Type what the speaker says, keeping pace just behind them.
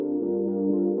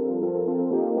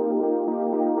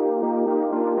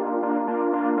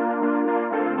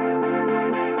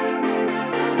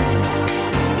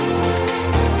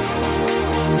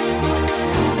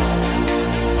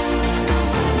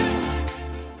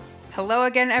Hello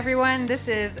again, everyone. This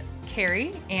is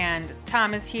Carrie, and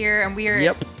Tom is here, and we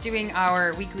are doing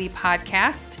our weekly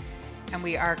podcast, and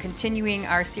we are continuing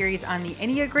our series on the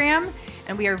Enneagram,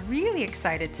 and we are really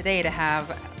excited today to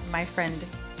have my friend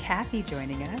Kathy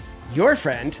joining us. Your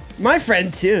friend? My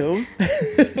friend, too.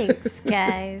 Thanks,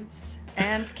 guys.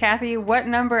 And Kathy, what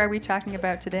number are we talking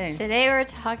about today? Today we're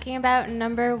talking about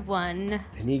number 1.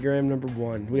 Enneagram number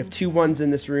 1. We have 2 1s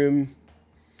in this room.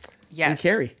 Yes. And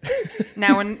Carrie.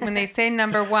 Now, when they say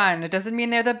number 1, it doesn't mean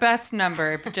they're the best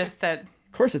number, but just that.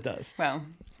 Of course it does. Well,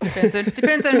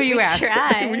 depends on who you ask.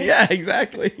 Yeah,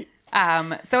 exactly.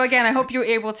 So again, I hope you were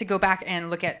able to go back and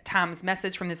look at Tom's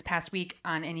message from this past week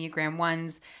on Enneagram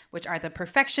 1s, which are the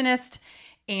perfectionist,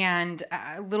 and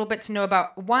a little bit to know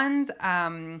about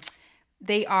 1s.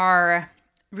 They are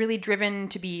really driven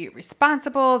to be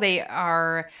responsible. They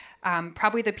are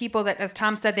probably the people that, as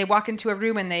Tom said, they walk into a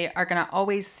room and they are going to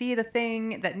always see the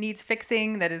thing that needs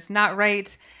fixing, that is not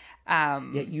right. Yeah,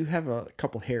 you have a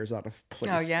couple hairs out of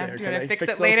place. Oh, yeah? There. Do you want to fix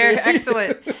it later?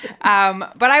 Excellent.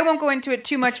 But I won't go into it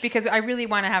too much because I really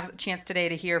want to have a chance today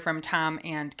to hear from Tom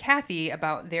and Kathy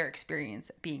about their experience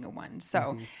being a 1.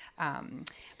 So,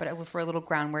 but for a little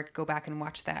groundwork, go back and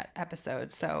watch that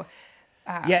episode. So,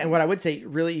 yeah, and what I would say,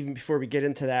 really, even before we get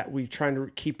into that, we're trying to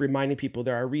keep reminding people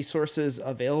there are resources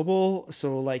available.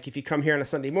 So, like, if you come here on a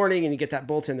Sunday morning and you get that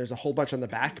bulletin, there's a whole bunch on the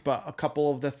back. But a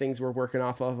couple of the things we're working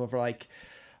off of are like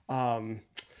the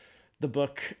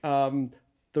book, The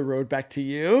Road Back to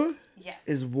You. Yes.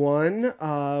 Is one.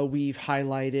 We've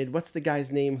highlighted, what's the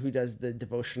guy's name who does the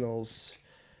devotionals?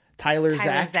 Tyler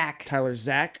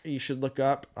Zach. You should look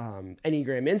up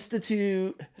Enneagram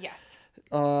Institute. Yes.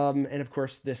 And of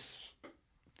course this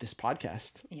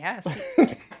podcast. Yes.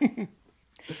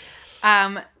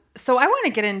 So I want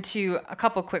to get into a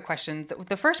couple quick questions.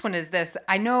 The first one is this.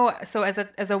 I know, so as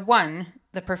a 1,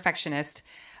 the perfectionist,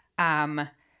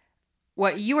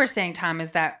 what you were saying, Tom,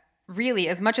 is that really,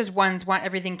 as much as 1s want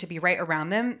everything to be right around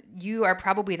them, you are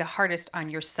probably the hardest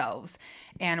on yourselves.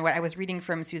 And what I was reading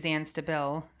from Suzanne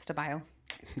Stabile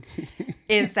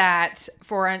is that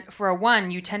for a 1,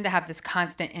 you tend to have this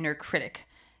constant inner critic.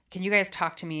 Can you guys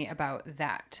talk to me about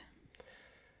that?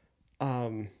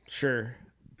 Sure.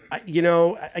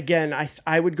 Again,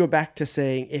 I would go back to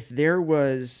saying if there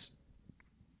was,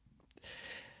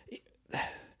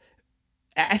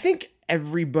 I think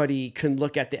everybody can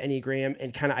look at the Enneagram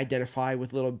and kind of identify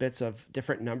with little bits of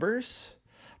different numbers,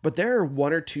 but there are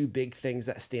 1 or 2 big things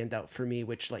that stand out for me,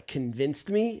 which like convinced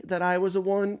me that I was a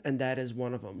 1. And that is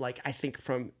one of them. Like, I think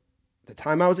from the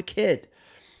time I was a kid,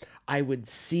 I would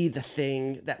see the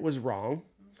thing that was wrong,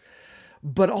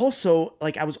 but also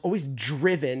like I was always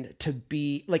driven to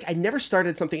be like, I never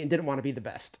started something and didn't want to be the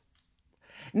best.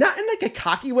 Not in like a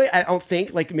cocky way, I don't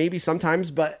think, like maybe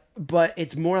sometimes, but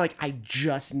it's more like I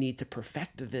just need to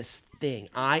perfect this thing.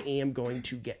 I am going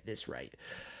to get this right.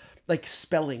 Like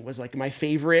spelling was like my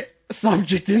favorite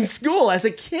subject in school as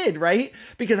a kid, right?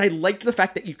 Because I liked the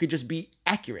fact that you could just be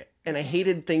accurate. And I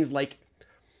hated things like,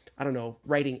 I don't know,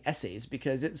 writing essays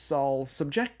because it's all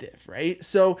subjective, right?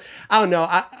 So I don't know.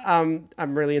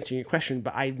 I'm really answering your question,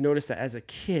 but I noticed that as a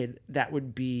kid, that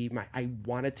would be I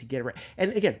wanted to get it right.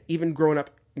 And again, even growing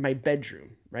up, my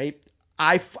bedroom, right?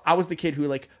 I was the kid who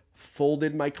like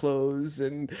folded my clothes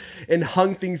and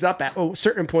hung things up at a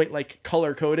certain point, like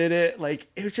color coded it. Like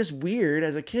it was just weird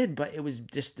as a kid, but it was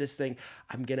just this thing.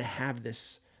 I'm going to have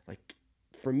this, like,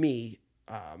 for me,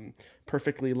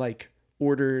 perfectly like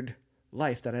ordered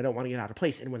life that I don't want to get out of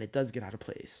place. And when it does get out of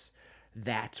place,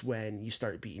 that's when you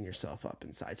start beating yourself up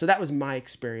inside. So that was my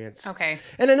experience. Okay.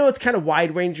 And I know it's kind of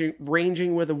wide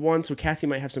ranging with a 1. So Kathy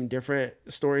might have some different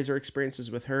stories or experiences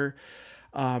with her.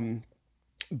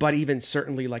 But even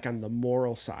certainly like on the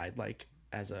moral side, like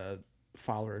as a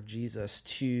follower of Jesus,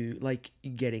 to like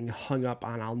getting hung up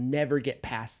on, I'll never get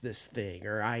past this thing,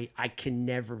 or I can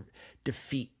never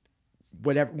defeat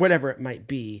whatever it might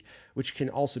be, which can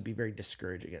also be very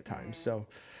discouraging at times. So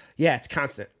yeah, it's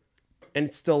constant and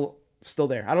it's still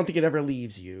there. I don't think it ever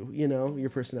leaves you, your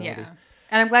personality. Yeah.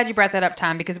 And I'm glad you brought that up,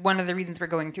 Tom, because one of the reasons we're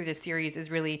going through this series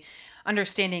is really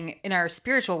understanding in our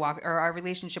spiritual walk or our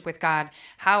relationship with God,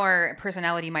 how our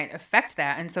personality might affect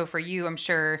that. And so for you, I'm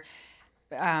sure,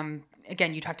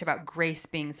 again, you talked about grace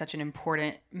being such an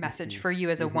important message for you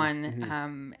as a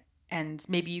 1. And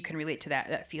maybe you can relate to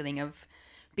that feeling of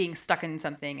being stuck in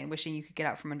something and wishing you could get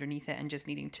out from underneath it and just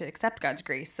needing to accept God's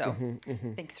grace. So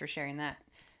thanks for sharing that.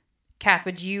 Kath,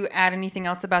 would you add anything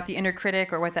else about the inner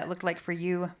critic or what that looked like for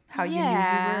you? How you knew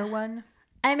you were a 1?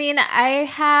 I mean, I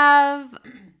have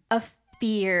a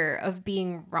fear of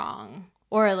being wrong.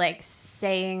 or like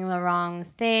saying the wrong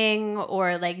thing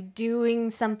or like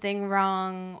doing something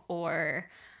wrong or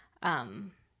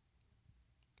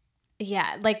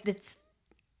like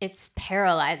it's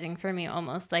paralyzing for me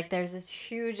almost. Like there's this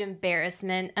huge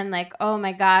embarrassment and like, oh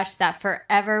my gosh, that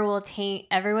forever will taint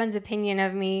everyone's opinion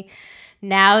of me.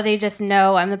 Now they just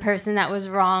know I'm the person that was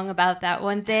wrong about that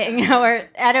one thing. Or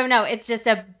I don't know. It's just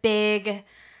a big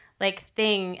like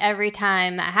thing. Every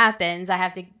time that happens, I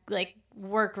have to like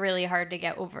work really hard to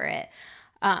get over it.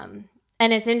 And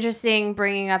it's interesting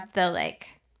bringing up the like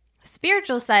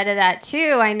spiritual side of that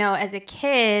too. I know as a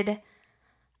kid,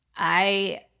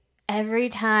 every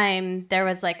time there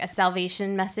was like a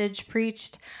salvation message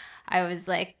preached, I was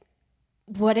like,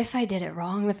 what if I did it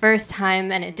wrong the first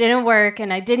time and it didn't work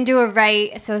and I didn't do it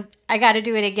right, so I got to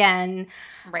do it again.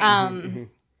 Right.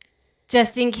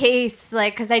 Just in case,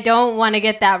 like, because I don't want to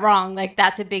get that wrong. Like,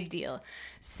 that's a big deal.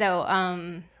 So,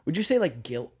 would you say like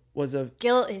guilt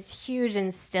is huge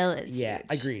and still is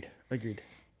huge. Agreed.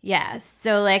 Yeah.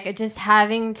 So like just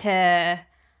having to,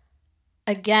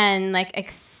 again, like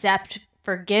accept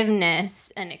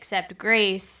forgiveness and accept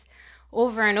grace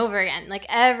over and over again. Like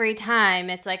every time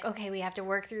it's like, okay, we have to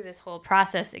work through this whole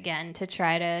process again to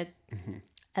try to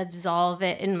absolve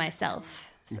it in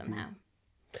myself somehow.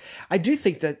 I do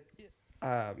think that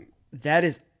that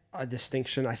is a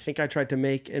distinction I think I tried to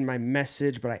make in my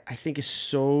message, but I think is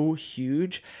so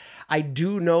huge. I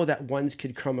do know that ones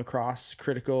could come across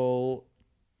critical.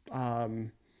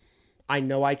 I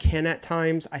know I can at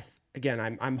times.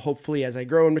 I'm hopefully as I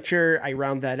grow and mature, I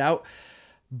round that out.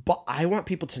 But I want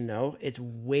people to know it's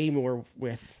way more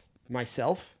with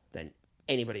myself than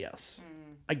anybody else.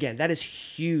 Again, that is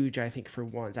huge, I think, for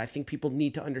ones. I think people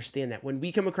need to understand that when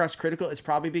we come across critical, it's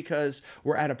probably because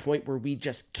we're at a point where we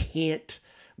just can't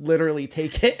literally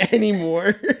take it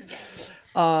anymore.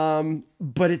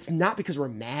 But it's not because we're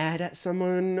mad at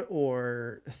someone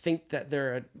or think that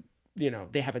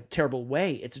they have a terrible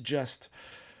way. It's just,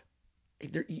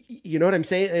 you know what I'm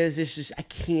saying? It's just, I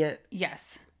can't.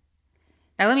 Yes.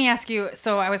 Now, let me ask you,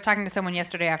 so I was talking to someone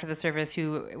yesterday after the service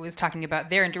who was talking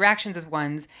about their interactions with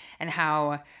ones and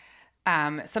how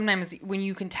sometimes when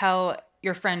you can tell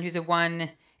your friend who's a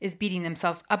one is beating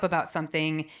themselves up about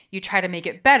something, you try to make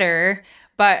it better.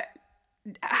 But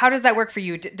how does that work for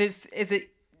you? Is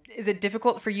it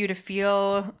difficult for you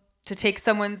to take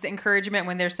someone's encouragement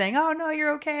when they're saying, oh, no,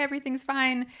 you're okay, everything's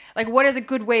fine? Like, what is a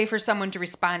good way for someone to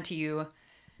respond to you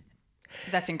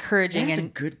that's encouraging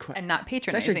and not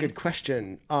patronizing? That's actually a good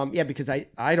question. Because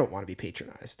I don't want to be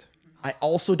patronized. I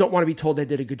also don't want to be told I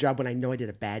did a good job when I know I did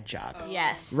a bad job.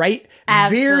 Yes. Right?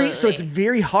 Absolutely. So it's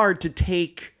very hard to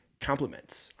take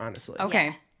compliments, honestly. Okay.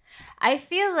 Yeah. I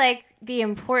feel like the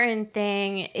important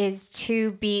thing is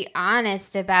to be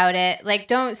honest about it. Like,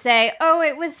 don't say, oh,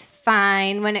 it was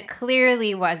fine when it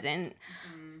clearly wasn't.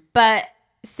 But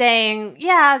saying,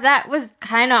 yeah, that was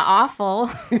kind of awful,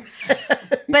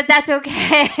 but that's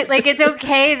okay. Like, it's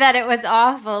okay that it was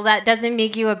awful. That doesn't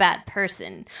make you a bad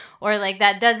person. Or like,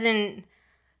 that doesn't,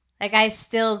 like, I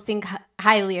still think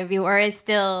highly of you, or I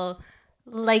still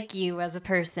like you as a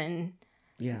person.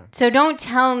 Yeah. So don't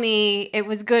tell me it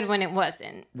was good when it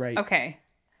wasn't. Right. Okay.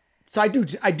 So I do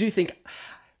think,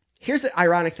 here's the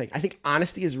ironic thing. I think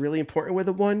honesty is really important with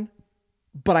a one.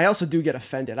 But I also do get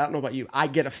offended. I don't know about you. I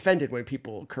get offended when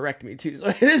people correct me too. So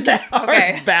it is that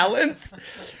hard balance.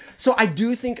 So I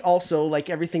do think also, like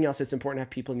everything else, it's important to have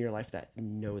people in your life that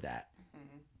know that.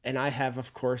 And I have,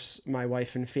 of course, my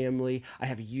wife and family. I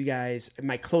have you guys,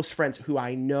 my close friends who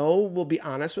I know will be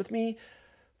honest with me,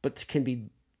 but can be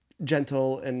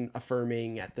gentle and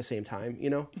affirming at the same time, you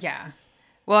know? Yeah.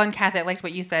 Well, and Kathy, I liked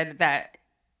what you said, that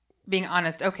being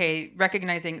honest, okay,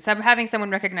 having someone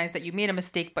recognize that you made a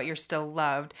mistake, but you're still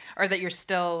loved, or that you're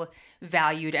still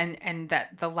valued, and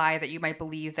that the lie that you might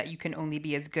believe that you can only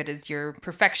be as good as your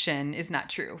perfection is not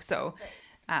true. So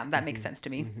that makes sense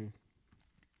to me.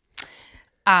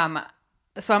 So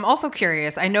I'm also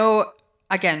curious. I know,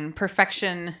 again,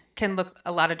 perfection can look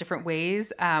a lot of different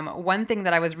ways. One thing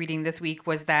that I was reading this week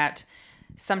was that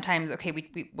sometimes, okay,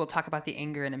 we'll talk about the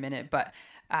anger in a minute, but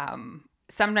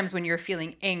sometimes when you're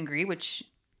feeling angry, let's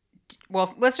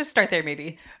just start there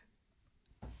maybe.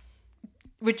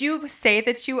 Would you say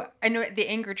that I know the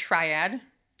anger triad,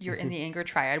 you're in the anger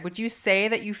triad. Would you say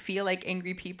that you feel like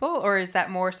angry people, or is that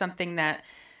more something that...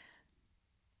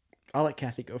 I'll let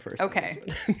Kathy go first. Okay.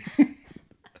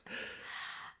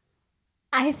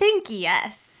 I think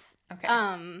yes. Okay.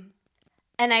 And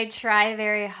I try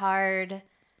very hard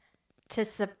to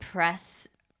suppress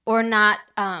or not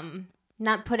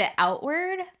put it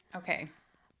outward. Okay.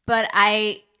 But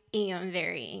I am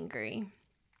very angry.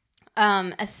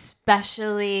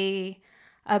 Especially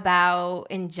about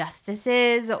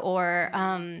injustices or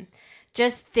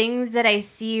just things that I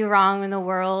see wrong in the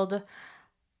world.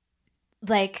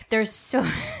 Like there's so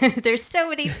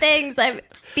many things I'm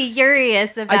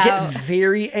furious about. I get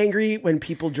very angry when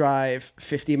people drive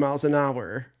 50 miles an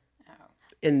hour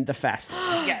in the fast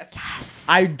lane. Yes.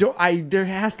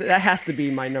 That has to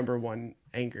be my number one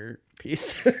anger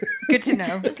piece. Good to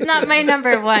know. It's not my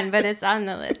number one, but it's on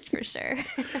the list for sure.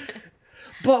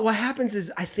 But what happens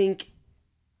is, I think,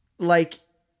 like,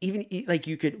 even like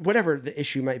you could, whatever the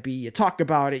issue might be, you talk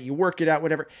about it, you work it out,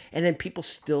 whatever, and then people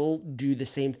still do the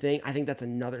same thing. I think that's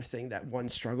another thing that one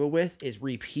struggle with is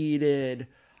repeated.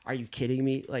 Are you kidding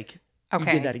me? Like, you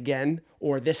did that again,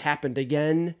 or this happened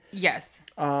again. Yes.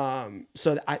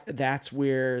 So that's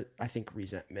where I think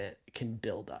resentment can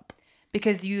build up.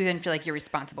 Because you then feel like you're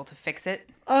responsible to fix it?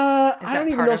 I don't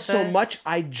even know so much.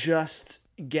 I just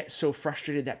get so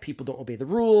frustrated that people don't obey the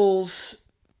rules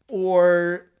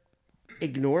or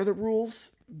ignore the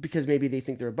rules because maybe they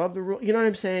think they're above the rule. You know what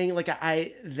I'm saying? Like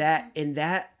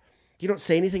you don't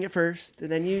say anything at first,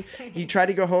 and then you try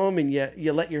to go home and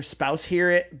you let your spouse hear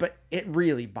it, but it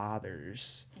really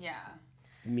bothers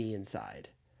me inside.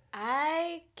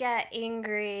 I get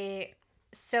angry.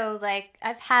 So, like,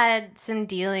 I've had some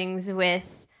dealings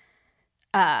with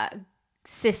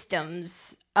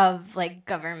systems of, like,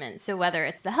 government. So whether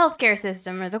it's the healthcare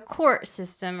system or the court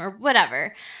system or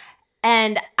whatever.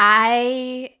 And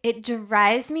it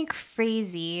drives me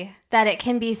crazy that it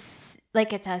can be,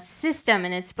 like, it's a system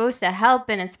and it's supposed to help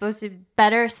and it's supposed to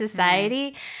better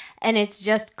society. And it's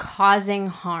just causing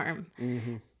harm.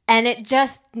 Mm-hmm.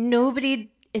 And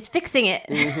nobody is fixing it.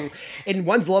 Mm-hmm. And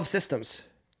one's love systems.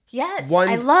 Yes,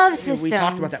 I love systems. We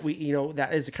talked about that.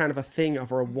 That is kind of a thing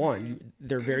of our one.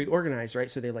 They're very organized,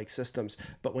 right? So they like systems.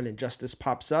 But when injustice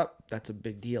pops up, that's a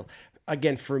big deal.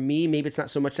 Again, for me, maybe it's not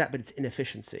so much that, but it's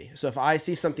inefficiency. So if I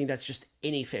see something that's just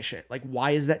inefficient, like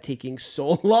why is that taking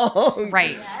so long?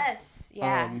 Right. Yes.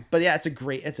 Yeah. But yeah, it's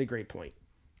a great point.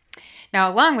 Now,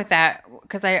 along with that,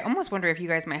 because I almost wonder if you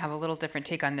guys might have a little different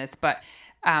take on this, but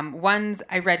ones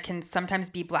I read can sometimes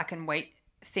be black and white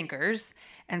thinkers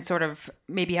and sort of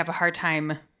maybe have a hard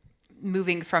time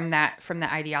moving from that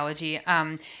ideology,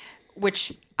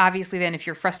 which obviously then if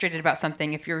you're frustrated about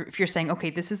something, if you're saying, okay,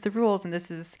 this is the rules and this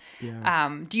is,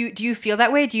 do you feel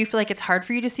that way? Do you feel like it's hard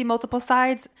for you to see multiple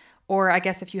sides? Or I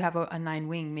guess if you have a 9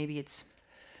 wing, maybe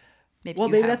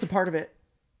that's a part of it.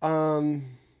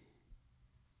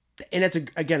 And it's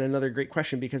again another great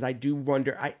question because I do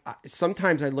wonder. I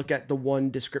sometimes I look at the one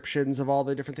descriptions of all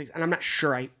the different things, and I'm not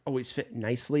sure I always fit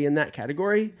nicely in that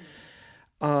category.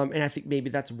 And I think maybe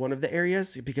that's one of the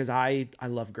areas because I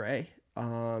love gray.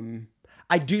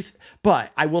 I do,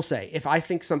 but I will say if I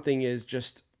think something is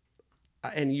just,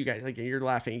 and you guys like you're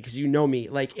laughing because you know me.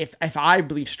 Like if I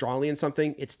believe strongly in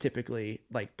something, it's typically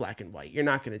like black and white. You're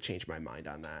not going to change my mind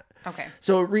on that. Okay.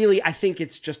 So really, I think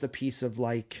it's just a piece of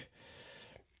like.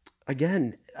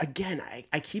 Again,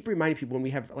 I keep reminding people when we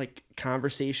have like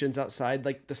conversations outside,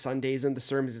 like the Sundays and the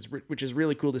sermons, which is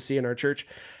really cool to see in our church.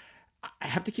 I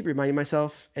have to keep reminding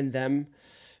myself and them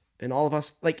and all of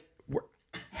us, like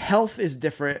health is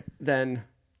different than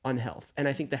unhealth. And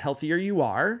I think the healthier you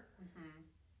are,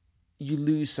 you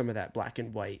lose some of that black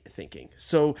and white thinking.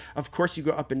 So of course you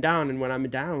go up and down. And when I'm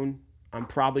down, I'm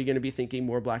probably going to be thinking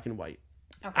more black and white.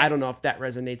 Okay. I don't know if that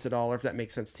resonates at all or if that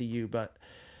makes sense to you, but...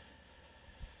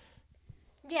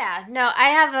 Yeah, no, I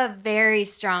have a very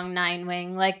strong 9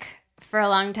 wing. Like, for a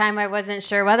long time, I wasn't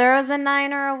sure whether it was a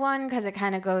 9 or a 1 because it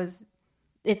kind of goes,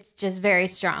 it's just very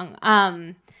strong.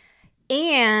 And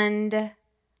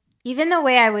even the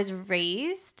way I was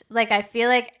raised, like, I feel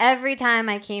like every time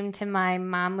I came to my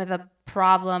mom with a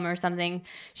problem or something,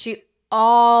 she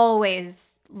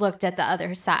always looked at the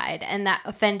other side. And that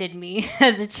offended me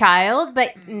as a child.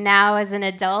 But now as an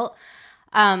adult,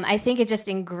 I think it just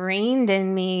ingrained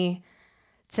in me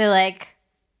to like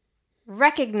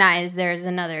recognize there's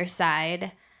another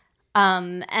side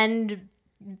and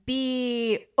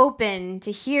be open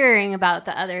to hearing about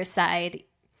the other side,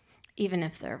 even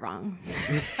if they're wrong.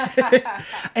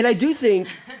 And I do think,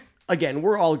 again,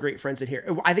 we're all great friends in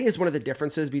here. I think it's one of the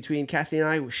differences between Kathy and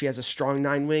I. She has a strong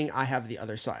 9 wing. I have the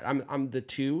other side. I'm the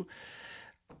 2.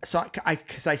 So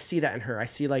because I see that in her. I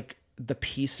see like the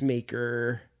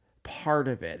peacemaker part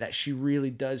of it, that she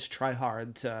really does try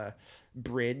hard to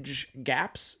bridge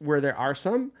gaps where there are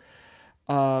some.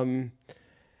 And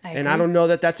I don't know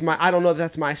that that's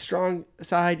my strong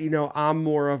side. You know, I'm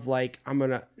more of like,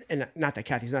 and not that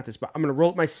Kathy's not this, but I'm going to roll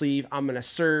up my sleeve. I'm going to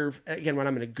serve again when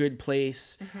I'm in a good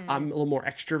place. I'm a little more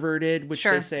extroverted, which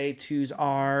they say 2s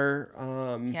are.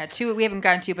 2 we haven't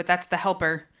gotten to, but that's the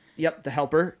helper. Yep. The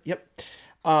helper. Yep.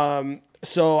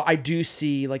 So I do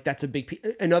see like that's a big,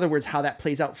 in other words, how that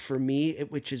plays out for me,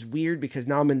 which is weird because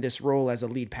now I'm in this role as a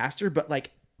lead pastor, but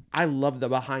like I love the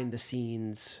behind the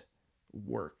scenes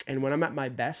work. And when I'm at my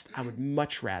best, I would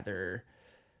much rather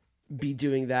be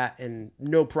doing that and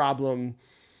no problem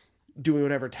doing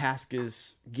whatever task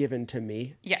is given to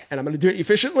me. Yes. And I'm going to do it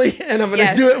efficiently and I'm going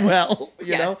to do it well,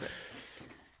 you know?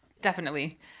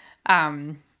 Definitely.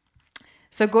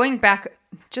 So going back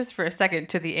just for a second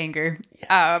to the anger,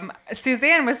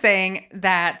 Suzanne was saying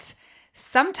that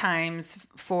sometimes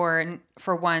for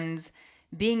one's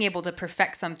being able to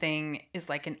perfect something is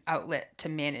like an outlet to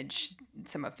manage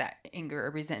some of that anger or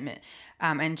resentment.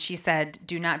 And she said,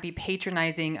 do not be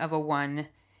patronizing of a one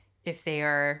if they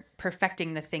are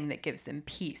perfecting the thing that gives them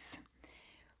peace.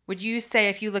 Would you say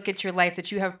if you look at your life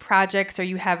that you have projects or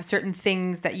you have certain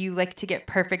things that you like to get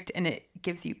perfect and it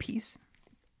gives you peace?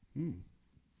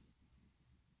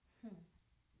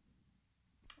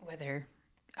 Whether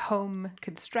home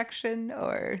construction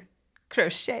or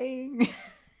crocheting.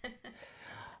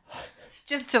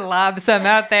 Just to lob some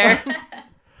out there.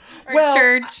 Or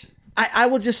church. I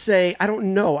will just say, I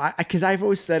don't know, because I've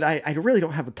always said I really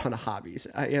don't have a ton of hobbies.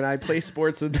 I play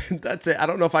sports and that's it. I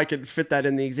don't know if I could fit that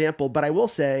in the example, but I will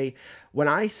say when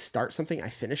I start something, I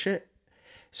finish it.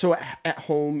 So at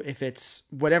home, if it's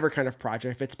whatever kind of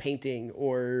project, if it's painting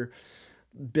or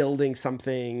building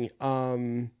something,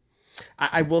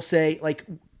 I will say, like,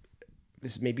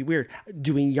 this may be weird,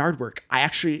 doing yard work. I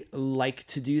actually like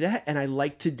to do that, and I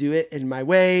like to do it in my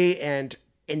way, and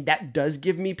that does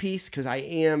give me peace because I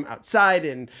am outside,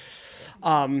 and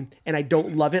I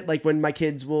don't love it. Like when my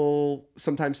kids will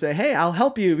sometimes say, "Hey, I'll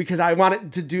help you," because I want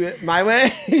it to do it my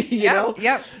way, you know?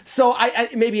 Yep. So I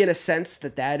maybe in a sense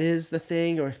that is the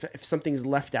thing, or if something's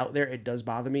left out there, it does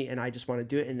bother me, and I just want to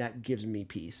do it, and that gives me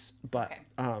peace. But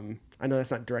I know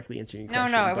that's not directly answering your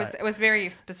question. No, it was a very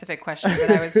specific question,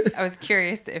 but I was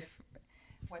curious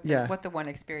what the one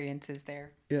experience is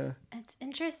there. Yeah. It's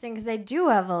interesting because I do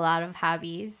have a lot of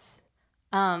hobbies.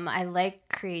 I like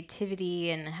creativity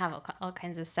and have all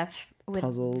kinds of stuff with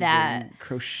puzzles that. And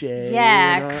crochet.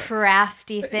 Yeah,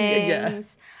 crafty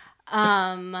things.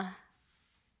 Yeah.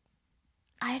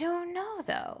 I don't know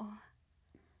though.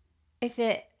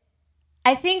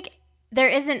 I think there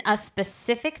isn't a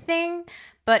specific thing,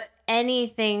 but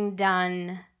anything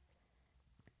done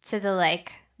to the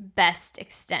like best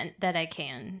extent that I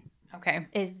can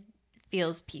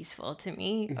feels peaceful to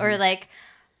me. Mm-hmm. Or like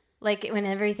when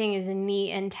everything is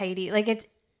neat and tidy,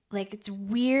 it's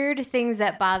weird things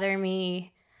that bother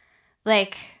me,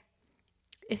 like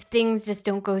if things just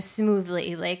don't go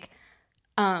smoothly, like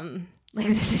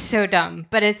this is so dumb,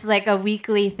 but it's like a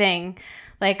weekly thing,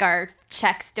 like our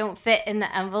checks don't fit in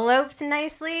the envelopes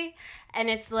nicely, and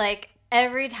it's like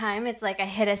every time it's like I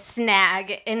hit a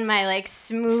snag in my like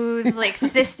smooth like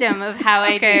system of how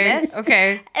I do this.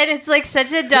 Okay. And it's like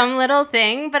such a dumb little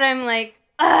thing, but I'm like,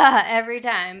 every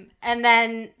time. And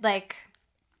then like,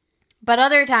 but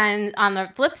other times on the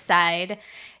flip side,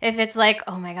 if it's like,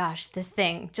 oh my gosh, this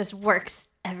thing just works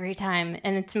every time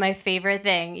and it's my favorite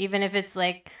thing, even if it's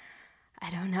like, I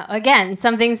don't know, again,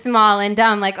 something small and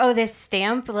dumb, like, oh, this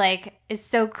stamp, like, is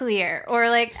so clear.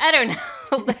 Or, like, I don't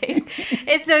know, like,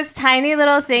 it's those tiny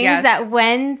little things that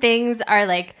when things are,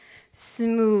 like,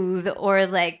 smooth or,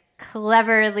 like,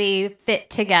 cleverly fit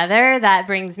together, that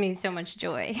brings me so much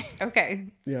joy. Okay.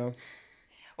 Yeah.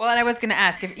 Well, and I was going to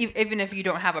ask, even if you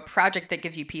don't have a project that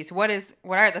gives you peace, what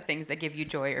are the things that give you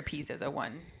joy or peace as a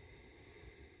one?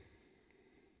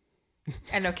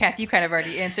 I know, Kath, you kind of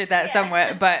already answered that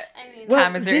somewhat, but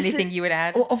Tom, is there anything you would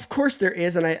add? Well, of course there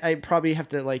is, and I probably have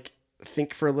to like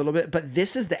think for a little bit, but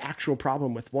this is the actual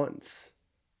problem with ones.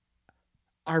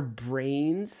 Our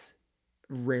brains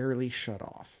rarely shut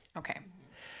off. Okay.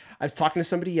 I was talking to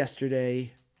somebody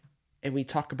yesterday, and we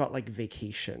talk about like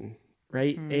vacation,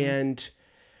 right? Mm-hmm. And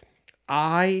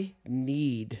I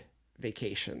need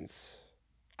vacations.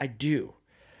 I do.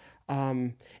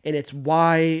 And it's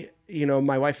why,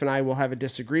 my wife and I will have a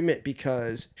disagreement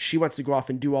because she wants to go off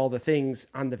and do all the things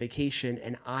on the vacation.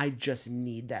 And I just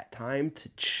need that time to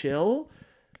chill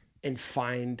and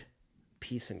find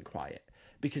peace and quiet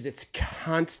because it's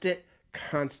constant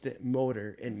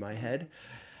motor in my head.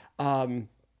 And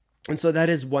so that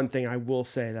is one thing I will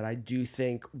say that I do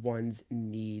think ones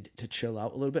need to chill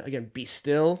out a little bit. Again, be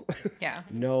still. Yeah.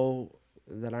 Know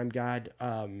that I'm God.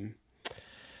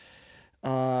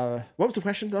 What was the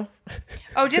question though?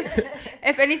 Oh, just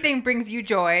if anything brings you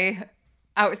joy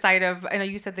outside of, I know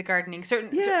you said the gardening, certain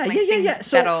things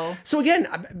settle. So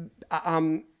again,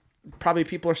 probably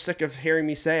people are sick of hearing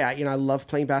me say, I love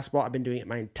playing basketball. I've been doing it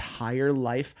my entire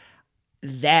life.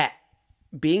 That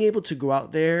being able to go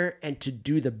out there and to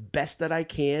do the best that I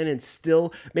can and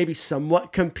still maybe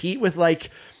somewhat compete with like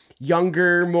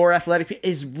younger, more athletic people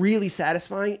is really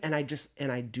satisfying. And I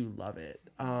do love it.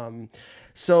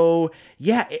 So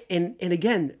yeah. And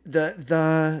again,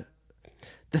 the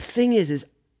thing is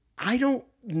I don't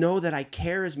know that I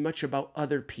care as much about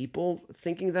other people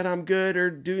thinking that I'm good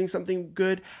or doing something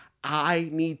good. I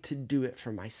need to do it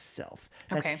for myself.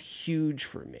 That's huge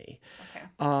for me.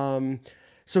 Okay.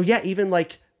 So yeah, even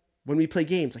like when we play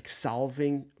games, like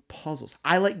solving puzzles,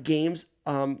 I like games,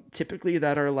 typically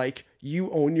that are like,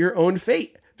 you own your own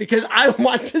fate, because I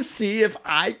want to see if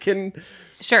I can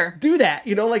do that.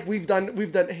 You know, like we've done,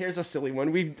 here's a silly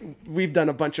one. We've done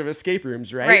a bunch of escape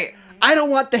rooms, right? Right. I don't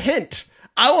want the hint.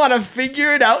 I want to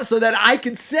figure it out so that I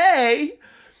can say,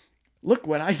 look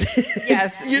what I did.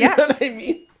 Yes. You know what I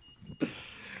mean?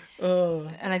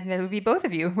 And I think that would be both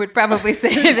of you would probably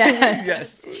say that.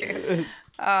 Yes. It's true.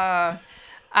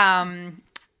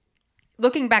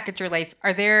 Looking back at your life,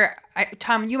 are there,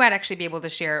 Tom, you might actually be able to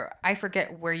share, I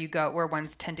forget where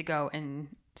ones tend to go in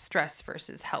stress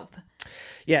versus health.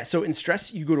 Yeah. So in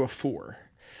stress, you go to a 4,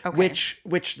 which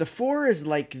the 4 is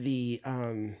like the,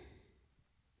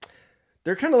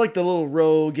 they're kind of like the little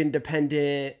rogue,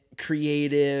 independent,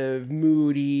 creative,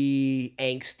 moody,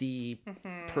 angsty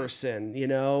person, you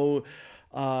know?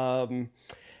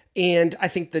 And I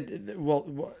think that,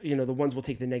 well, you know, the ones will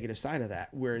take the negative side of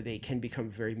that, where they can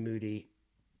become very moody,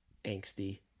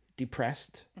 angsty,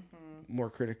 depressed, more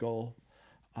critical.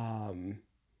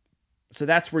 So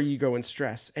that's where you go in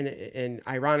stress. And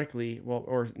ironically, well,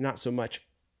 or not so much,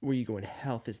 where you go in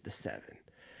health is the 7,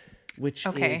 which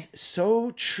is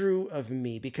so true of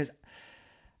me, because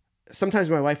sometimes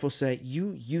my wife will say,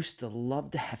 you used to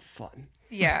love to have fun.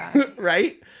 Yeah.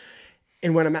 Right?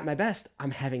 And when I'm at my best,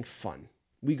 I'm having fun.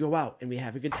 We go out and we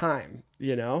have a good time,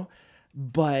 you know?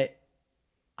 But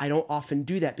I don't often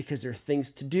do that because there are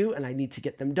things to do and I need to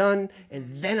get them done,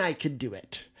 and then I could do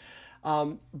it.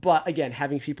 But again,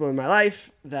 having people in my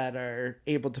life that are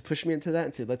able to push me into that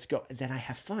and say, let's go, and then I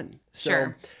have fun.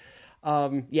 So,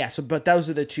 but those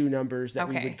are the 2 numbers that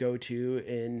we would go to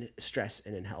in stress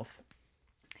and in health.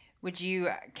 Would you,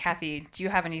 Kathy, do you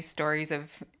have any stories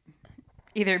of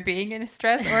either being in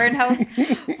stress or in health?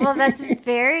 Well, that's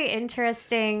very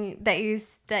interesting that you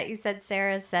said,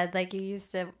 Sarah said, like, you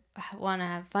used to want to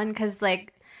have fun, because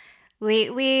like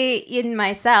lately in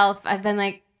myself, I've been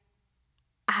like,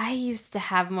 I used to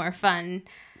have more fun,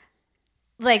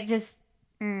 like just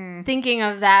thinking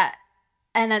of that.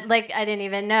 And I didn't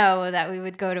even know that we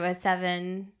would go to a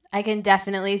 7. I can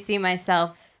definitely see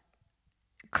myself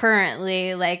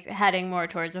currently like heading more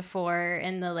towards a 4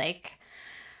 in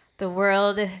the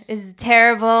world is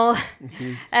terrible.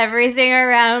 Everything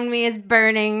around me is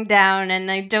burning down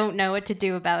and I don't know what to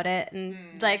do about it.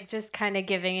 And like just kind of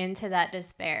giving into that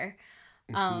despair.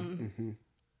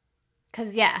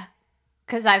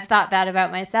 Cause I've thought that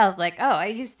about myself. Like, oh, I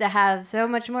used to have so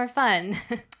much more fun.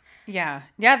 Yeah.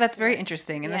 Yeah. That's very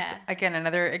interesting. And that's, again,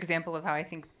 another example of how I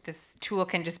think this tool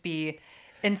can just be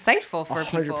insightful for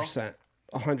 100%. people.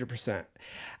 100%.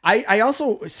 I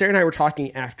also, Sarah and I were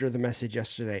talking after the message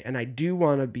yesterday, and I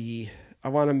want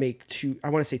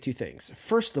to say 2 things.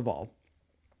 First of all,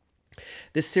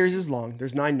 this series is long.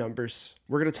 There's 9 numbers.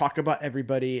 We're going to talk about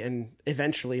everybody, and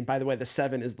eventually, and by the way, the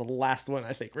 7 is the last one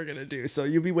I think we're going to do. So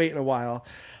you'll be waiting a while.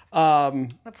 The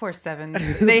poor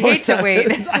 7s. They hate to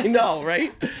wait. I know,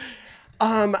 right?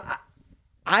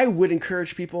 I would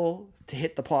encourage people to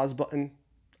hit the pause button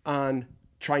on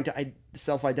trying to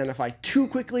self-identify too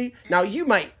quickly. Now, you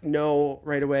might know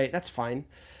right away. That's fine.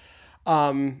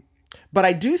 But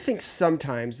I do think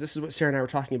sometimes, this is what Sarah and I were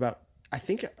talking about, I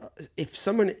think if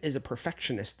someone is a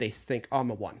perfectionist, they think, oh, I'm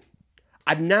a 1.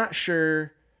 I'm not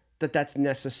sure that that's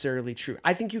necessarily true.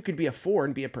 I think you could be a 4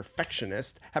 and be a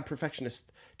perfectionist, have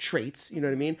perfectionist traits. You know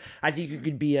what I mean? I think you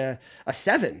could be a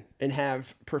 7 and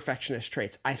have perfectionist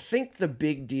traits. I think the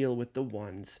big deal with the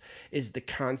 1s is the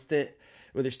constant,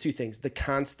 well, there's 2 things, the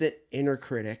constant inner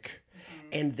critic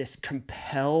and this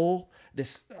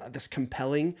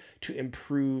compelling to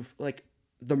improve, like,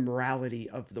 the morality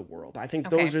of the world. I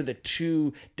think those are the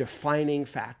 2 defining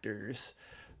factors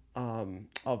of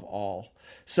all.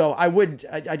 So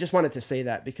I just wanted to say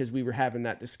that, because we were having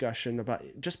that discussion about,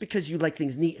 just because you like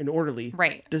things neat and orderly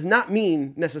does not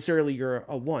mean necessarily you're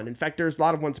a 1. In fact, there's a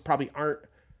lot of ones that probably aren't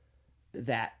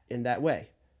that in that way.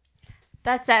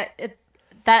 That's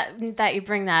that you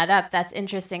bring that up. That's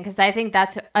interesting, because I think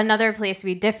that's another place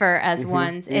we differ as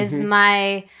 1s is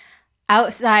my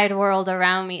outside world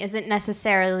around me isn't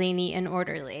necessarily neat and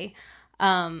orderly,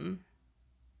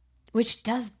 which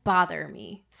does bother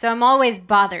me. So I'm always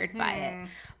bothered by it.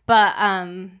 But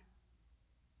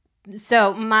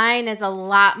so mine is a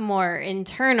lot more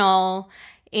internal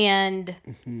and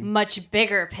much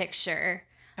bigger picture.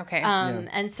 Okay.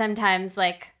 And sometimes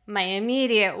like my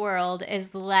immediate world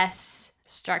is less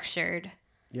structured.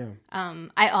 Yeah.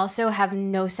 I also have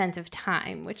no sense of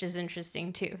time, which is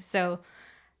interesting too. So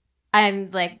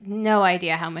I'm like no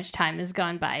idea how much time has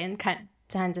gone by and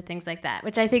kinds of things like that,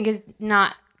 which I think is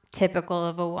not typical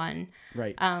of a 1.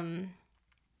 Right.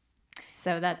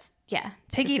 So that's,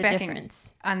 it's Piggybacking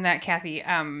difference. on that, Kathy,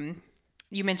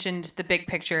 you mentioned the big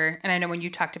picture, and I know when you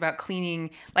talked about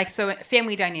cleaning, like, so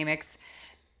family dynamics,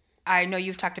 I know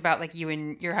you've talked about like you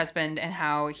and your husband and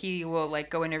how he will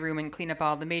like go in a room and clean up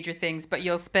all the major things, but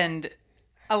you'll spend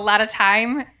a lot of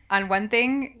time on one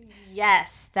thing.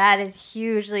 Yes, that is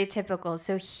hugely typical.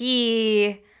 So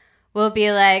he will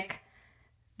be like,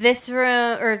 this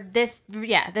room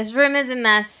is a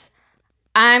mess.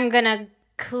 I'm going to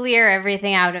clear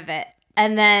everything out of it.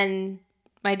 And then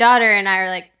my daughter and I are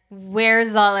like,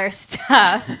 where's all our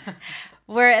stuff?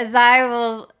 Whereas I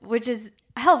will, which is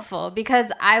helpful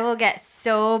because I will get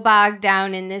so bogged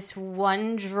down in this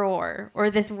one drawer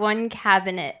or this one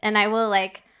cabinet, and I will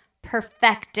like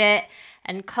perfect it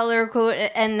and color code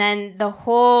it, and then the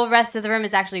whole rest of the room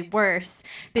is actually worse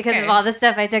because of all the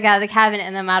stuff I took out of the cabinet,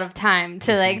 and I'm out of time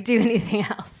to like do anything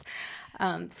else.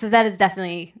 So that is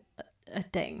definitely a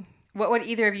thing. What would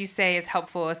either of you say is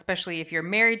helpful, especially if you're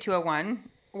married to a 1?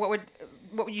 What would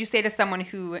you say to someone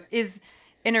who is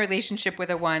in a relationship with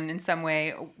a 1 in some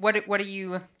way? What are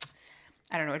you,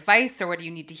 I don't know, advice, or what do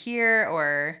you need to hear,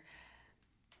 or?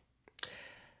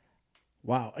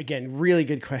 Wow. Again, really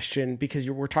good question, because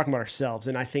we're talking about ourselves,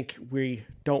 and I think we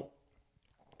know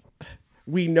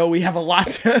we have a lot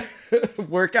to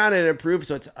work on and improve,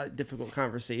 so it's a difficult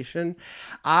conversation.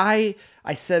 I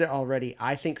said it already.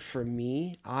 I think for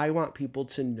me, I want people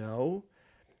to know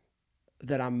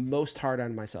that I'm most hard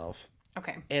on myself.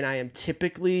 Okay. And I am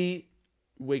typically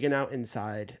wigging out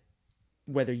inside,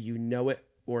 whether you know it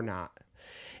or not.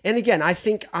 And again, I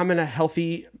think I'm in a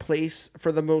healthy place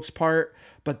for the most part,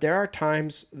 but there are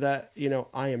times that,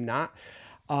 I am not.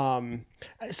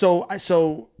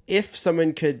 So if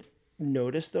someone could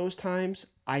notice those times,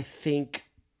 I think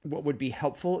what would be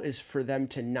helpful is for them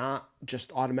to not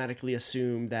just automatically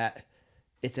assume that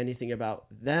it's anything about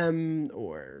them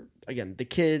or, again, the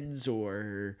kids,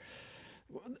 or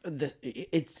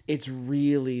it's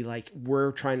really like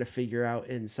we're trying to figure out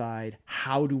inside,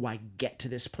 how do I get to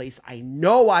this place I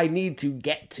know I need to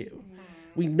get to?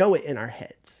 We know it in our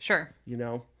heads. Sure.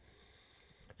 So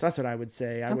that's what I would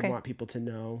say. I would want people to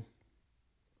know.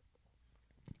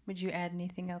 Would you add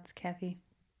anything else, Kathy?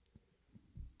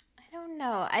 I don't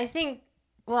know. I think,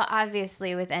 well,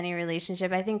 obviously with any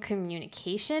relationship, I think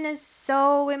communication is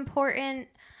so important.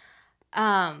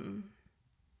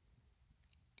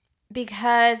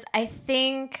 Because I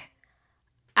think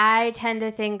I tend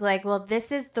to think like, well,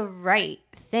 this is the right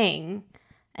thing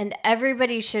and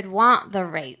everybody should want the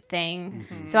right thing.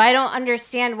 Mm-hmm. So I don't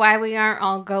understand why we aren't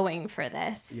all going for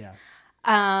this. Yeah.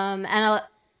 And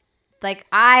like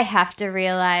I have to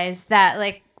realize that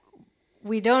like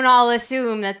we don't all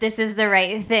assume that this is the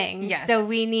right thing. Yes. So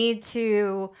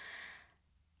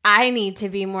I need to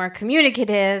be more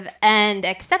communicative and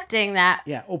accepting that.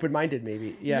 Yeah, open-minded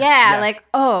maybe. Yeah. Yeah, like,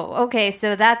 oh, okay,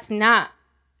 so that's not,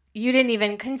 you didn't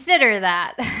even consider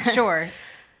that. Sure.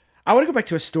 I want to go back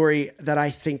to a story that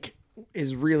I think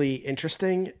is really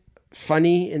interesting,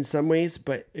 funny in some ways,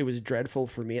 but it was dreadful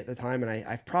for me at the time, and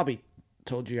I've probably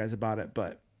told you guys about it,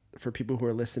 but for people who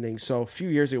are listening. So a few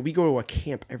years ago, we go to a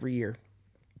camp every year.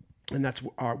 And that's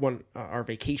our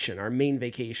vacation, our main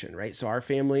vacation, right? So our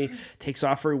family takes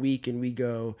off for a week and we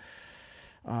go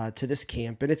to this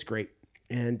camp, and it's great.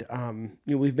 And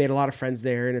we've made a lot of friends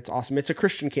there, and it's awesome. It's a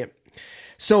Christian camp.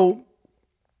 So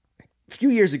a few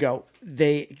years ago,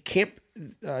 the camp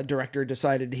director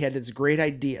decided he had this great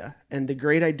idea, and the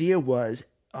great idea was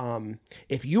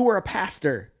if you were a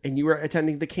pastor and you were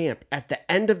attending the camp, at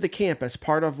the end of the camp, as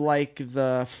part of like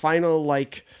the final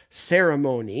like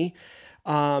ceremony,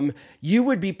 you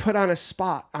would be put on the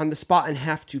spot and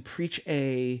have to preach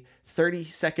a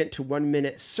 30-second to 1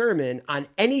 minute sermon on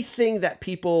anything that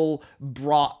people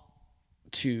brought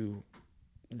to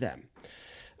them.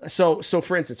 So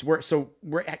for instance,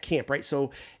 we're at camp, right?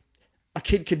 So a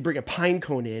kid could bring a pine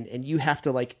cone in, and you have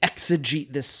to like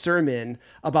exegete this sermon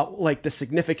about like the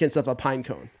significance of a pine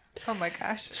cone. Oh my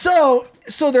gosh. So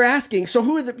they're asking, so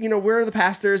who are where are the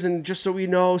pastors? And just so we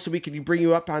know, so we can bring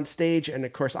you up on stage. And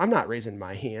of course, I'm not raising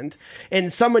my hand.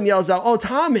 And someone yells out, "Oh,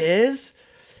 Tom is."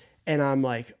 And I'm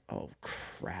like, oh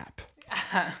crap.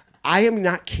 I am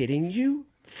not kidding you.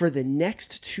 for the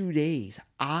next 2 days,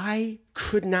 I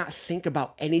could not think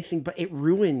about anything, but it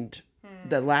ruined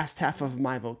the last half of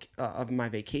my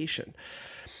vacation.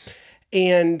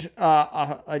 And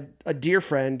a dear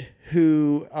friend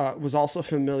who was also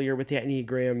familiar with the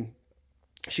Enneagram,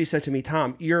 she said to me,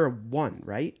 Tom, you're a 1,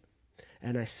 right?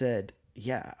 And I said,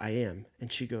 yeah, I am.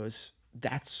 And she goes,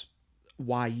 that's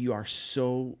why you are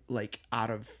so like out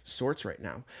of sorts right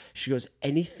now. She goes,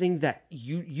 anything that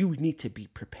you need to be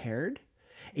prepared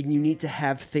and you need to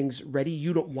have things ready.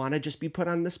 You don't want to just be put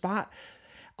on the spot.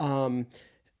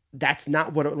 That's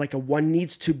not what like a 1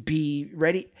 needs to be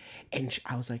ready. And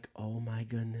I was like, oh my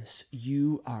goodness,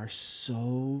 you are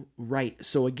so right.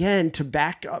 So again, to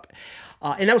back up,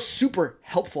 and that was super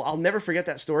helpful. I'll never forget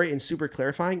that story and super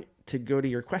clarifying. To go to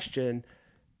your question,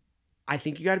 I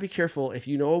think you got to be careful if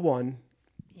you know a 1.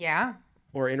 Yeah.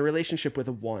 Or in a relationship with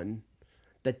a 1,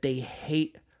 that they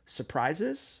hate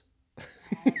surprises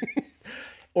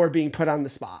or being put on the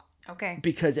spot. Okay.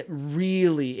 Because it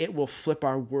will flip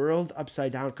our world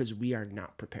upside down because we are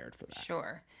not prepared for that.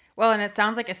 Sure. Well, and it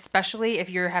sounds like especially if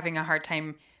you're having a hard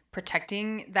time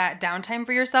protecting that downtime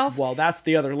for yourself. Well, that's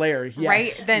the other layer. Yes.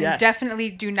 Right? Then definitely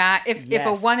do not, if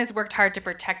a 1 has worked hard to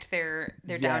protect their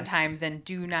downtime, then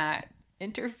do not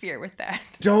interfere with that.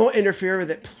 Don't interfere with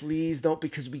it. Please don't,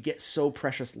 because we get so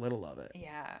precious little of it.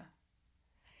 Yeah.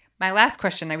 My last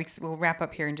question, we'll wrap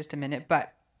up here in just a minute,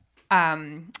 but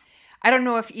I don't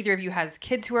know if either of you has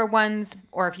kids who are 1s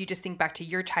or if you just think back to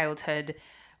your childhood.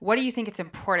 What do you think it's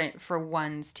important for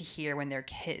 1s to hear when they're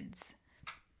kids?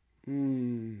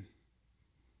 Wow.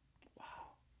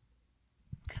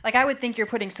 Like, I would think you're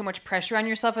putting so much pressure on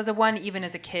yourself as a 1, even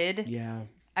as a kid. Yeah.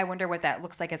 I wonder what that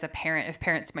looks like as a parent, if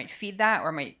parents might feed that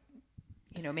or might,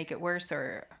 make it worse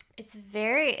or... It's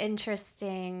very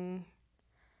interesting.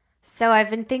 So I've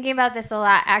been thinking about this a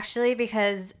lot, actually,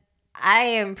 because I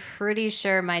am pretty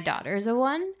sure my daughter's a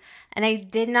 1, and I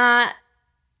did not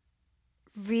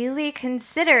really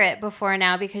consider it before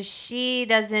now because she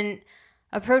doesn't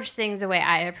approach things the way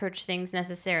I approach things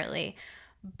necessarily.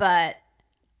 But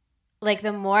like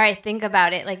the more I think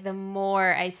about it, like the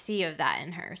more I see of that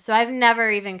in her. So I've never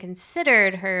even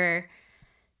considered her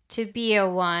to be a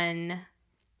 1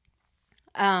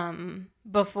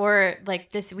 before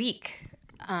like this week.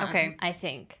 Okay. I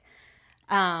think.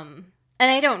 And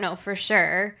I don't know for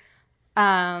sure.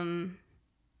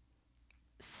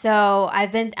 So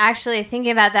I've been actually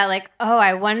thinking about that, like, oh,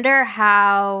 I wonder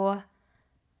how,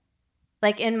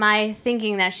 like in my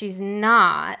thinking that she's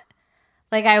not,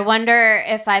 like, I wonder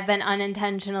if I've been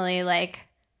unintentionally, like,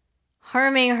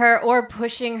 harming her or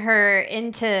pushing her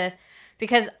into,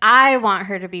 because I want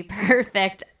her to be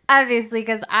perfect, obviously,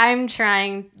 because I'm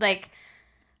trying, like,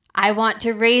 I want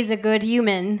to raise a good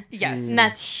human. Yes. And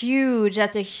that's huge.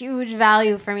 That's a huge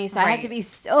value for me. So Right. I have to be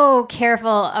so careful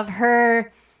of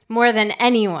her more than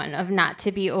anyone, of not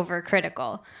to be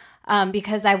overcritical,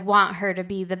 because I want her to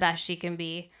be the best she can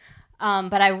be.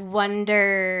 But I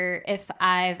wonder if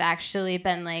I've actually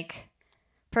been like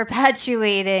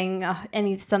perpetuating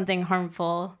something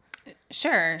harmful.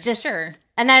 Sure. Sure.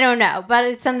 And I don't know, but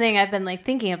it's something I've been like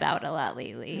thinking about a lot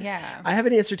lately. Yeah. I have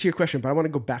an answer to your question, but I want to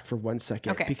go back for 1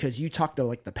 second Okay. because you talked to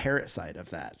like the parent side of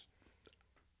that.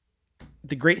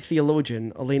 The great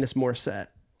theologian Alanis Morissette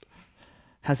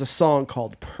has a song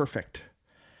called Perfect.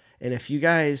 And if you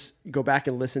guys go back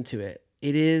and listen to it,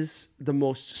 it is the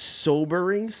most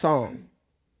sobering song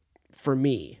for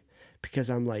me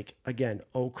because I'm like, again,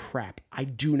 oh crap, I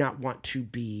do not want to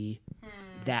be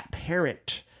that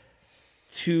parent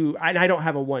to, and I don't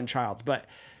have a 1 child, but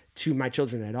to my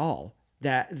children at all,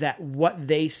 that what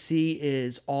they see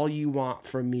is all you want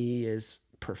from me is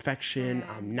perfection.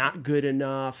 I'm not good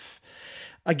enough.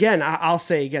 Again, I'll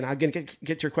say again, I'm going to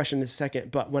get to your question in a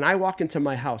second, but when I walk into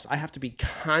my house, I have to be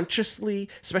consciously,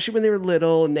 especially when they were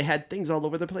little and they had things all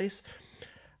over the place.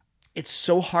 It's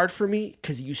so hard for me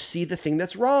because you see the thing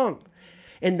that's wrong.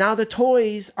 And now the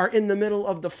toys are in the middle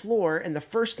of the floor. And the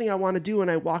first thing I want to do when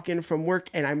I walk in from work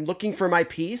and I'm looking for my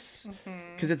peace,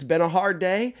 because it's been a hard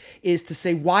day, is to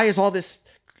say, why is all this,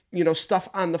 stuff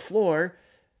on the floor?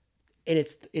 And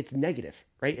it's negative,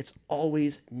 right? It's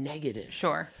always negative.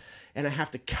 Sure. And I have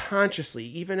to consciously,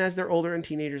 even as they're older and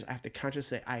teenagers, I have to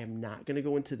consciously say, I am not going to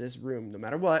go into this room no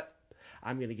matter what.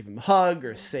 I'm going to give them a hug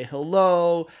or say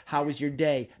hello. How was your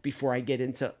day? Before I get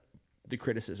into the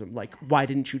criticism. Like, why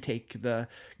didn't you take the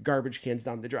garbage cans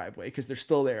down the driveway? Because they're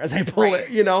still there as I pull it,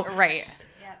 Right.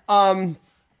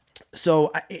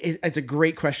 So it's a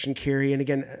great question, Carrie. And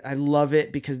again, I love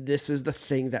it because this is the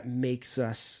thing that makes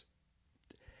us,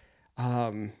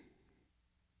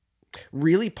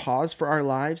 really pause for our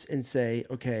lives and say,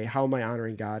 okay, how am I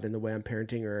honoring God in the way I'm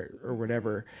parenting or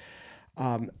whatever?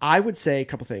 I would say a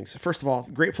couple things. First of all,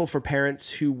 grateful for parents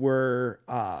who were,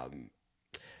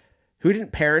 who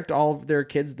didn't parent all of their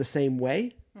kids the same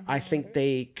way. I think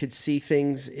they could see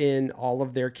things in all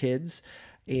of their kids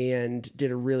and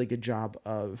did a really good job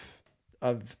of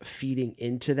feeding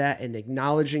into that and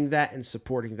acknowledging that and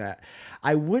supporting that.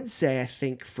 I would say, I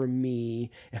think for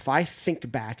me, if I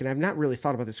think back, and I've not really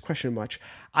thought about this question much,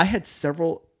 I had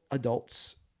several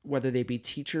adults, whether they be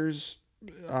teachers,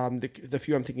 the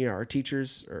few I'm thinking are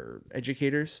teachers or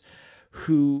educators,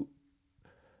 who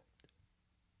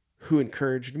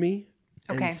encouraged me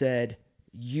and said,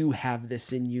 you have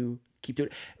this in you, keep doing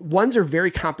it. Ones are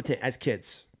very competent as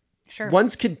kids. Sure.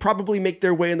 Ones could probably make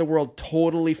their way in the world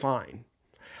totally fine.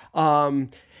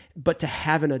 But to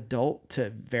have an adult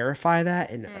to verify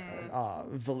that and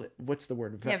what's the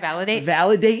word?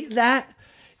 Validate that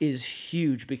is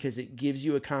huge, because it gives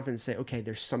you a confidence to say, okay,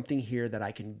 there's something here that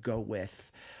I can go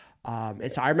with.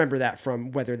 And so I remember that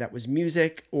from whether that was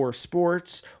music or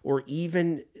sports or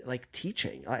even like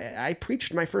teaching. I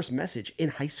preached my first message in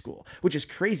high school, which is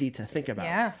crazy to think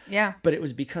about. Yeah. But it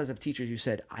was because of teachers who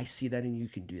said, I see that and you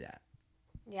can do that.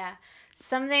 Yeah.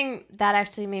 Something that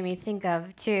actually made me think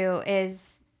of too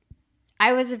is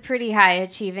I was a pretty high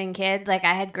achieving kid. Like,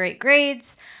 I had great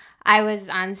grades. I was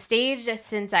on stage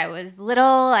since I was little.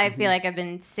 I feel like I've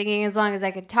been singing as long as I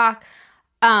could talk.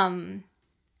 And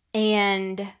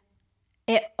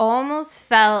it almost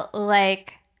felt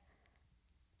like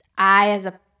I, as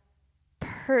a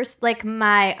person, like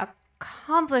my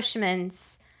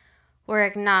accomplishments were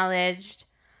acknowledged,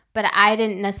 but I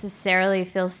didn't necessarily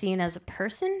feel seen as a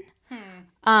person.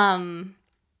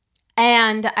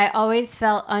 And I always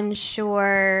felt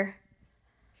unsure,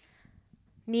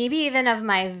 maybe even of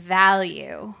my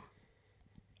value.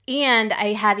 And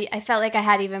I felt like I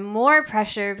had even more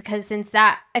pressure because since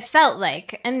that, I felt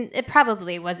like, and it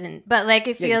probably wasn't, but like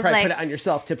it feels you like put it on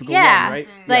yourself, typical one, right?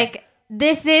 Like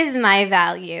this is my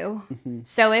value.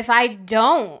 So if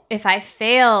I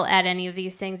fail at any of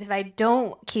these things, if I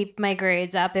don't keep my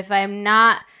grades up, if I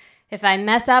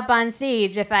mess up on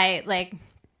stage, if I like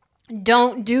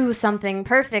don't do something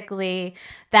perfectly,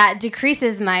 that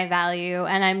decreases my value,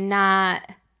 and I'm not,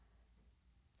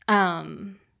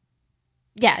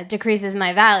 it decreases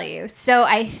my value. So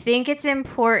I think it's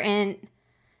important,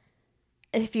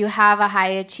 if you have a high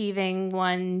achieving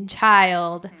one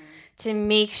child, to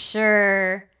make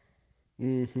sure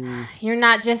you're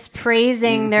not just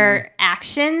praising their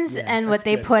actions and what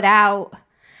they put out,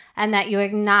 and that you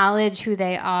acknowledge who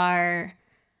they are.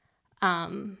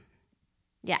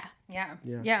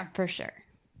 Yeah, for sure.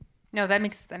 No, that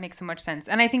makes so much sense.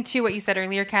 And I think too, what you said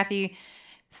earlier, Kathy,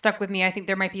 stuck with me. I think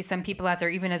there might be some people out there,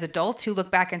 even as adults, who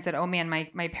look back and said, oh man,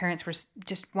 my parents were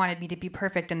just wanted me to be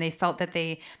perfect, and they felt that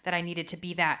I needed to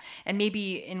be that. And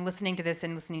maybe in listening to this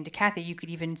and listening to Kathy, you could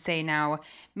even say now,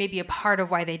 maybe a part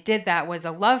of why they did that was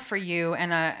a love for you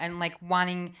and like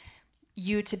wanting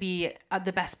you to be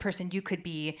the best person you could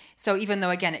be. So even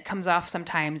though, again, it comes off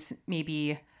sometimes,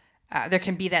 maybe there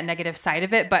can be that negative side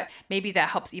of it, but maybe that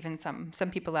helps even some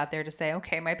people out there to say,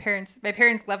 okay, my parents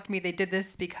loved me. They did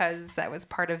this because that was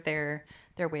part of their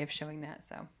way of showing that.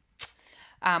 So,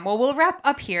 well, we'll wrap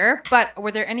up here, but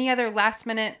were there any other last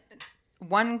minute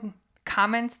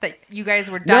comments that you guys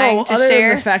were dying to other share?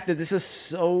 Than the fact that this is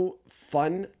so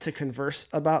fun to converse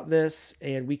about this,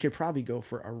 and we could probably go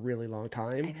for a really long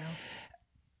time. I know.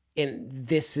 And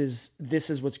this is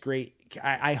what's great.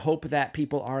 I hope that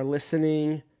people are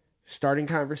listening, starting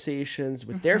conversations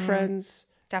with their friends,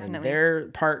 definitely, and their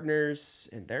partners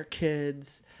and their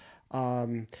kids.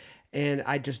 And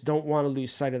I just don't want to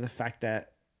lose sight of the fact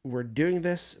that we're doing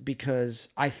this, because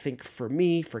I think for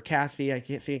me, for Kathy, I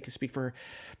can't think I can speak for her,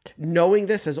 knowing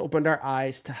this has opened our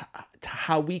eyes to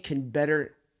how we can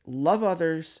better love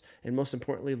others, and most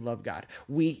importantly, love God.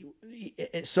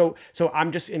 So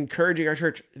I'm just encouraging our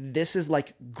church. This is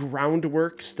like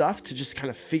groundwork stuff to just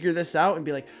kind of figure this out and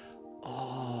be like,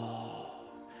 oh,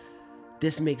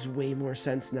 this makes way more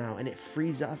sense now. And it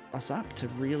frees us up to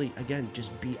really, again,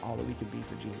 just be all that we can be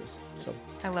for Jesus. So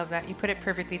I love that. You put it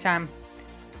perfectly, Tom.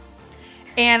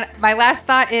 And my last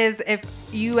thought is, if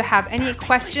you have any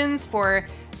questions for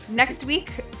next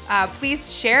week,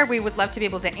 please share. We would love to be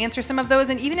able to answer some of those.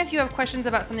 And even if you have questions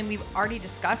about something we've already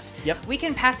discussed, we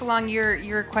can pass along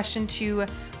your question to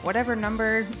whatever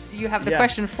number you have the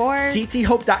question for.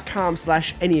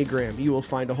 cthope.com/Enneagram. You will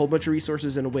find a whole bunch of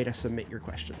resources and a way to submit your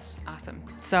questions. Awesome.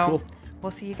 So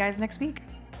We'll see you guys next week.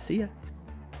 See ya.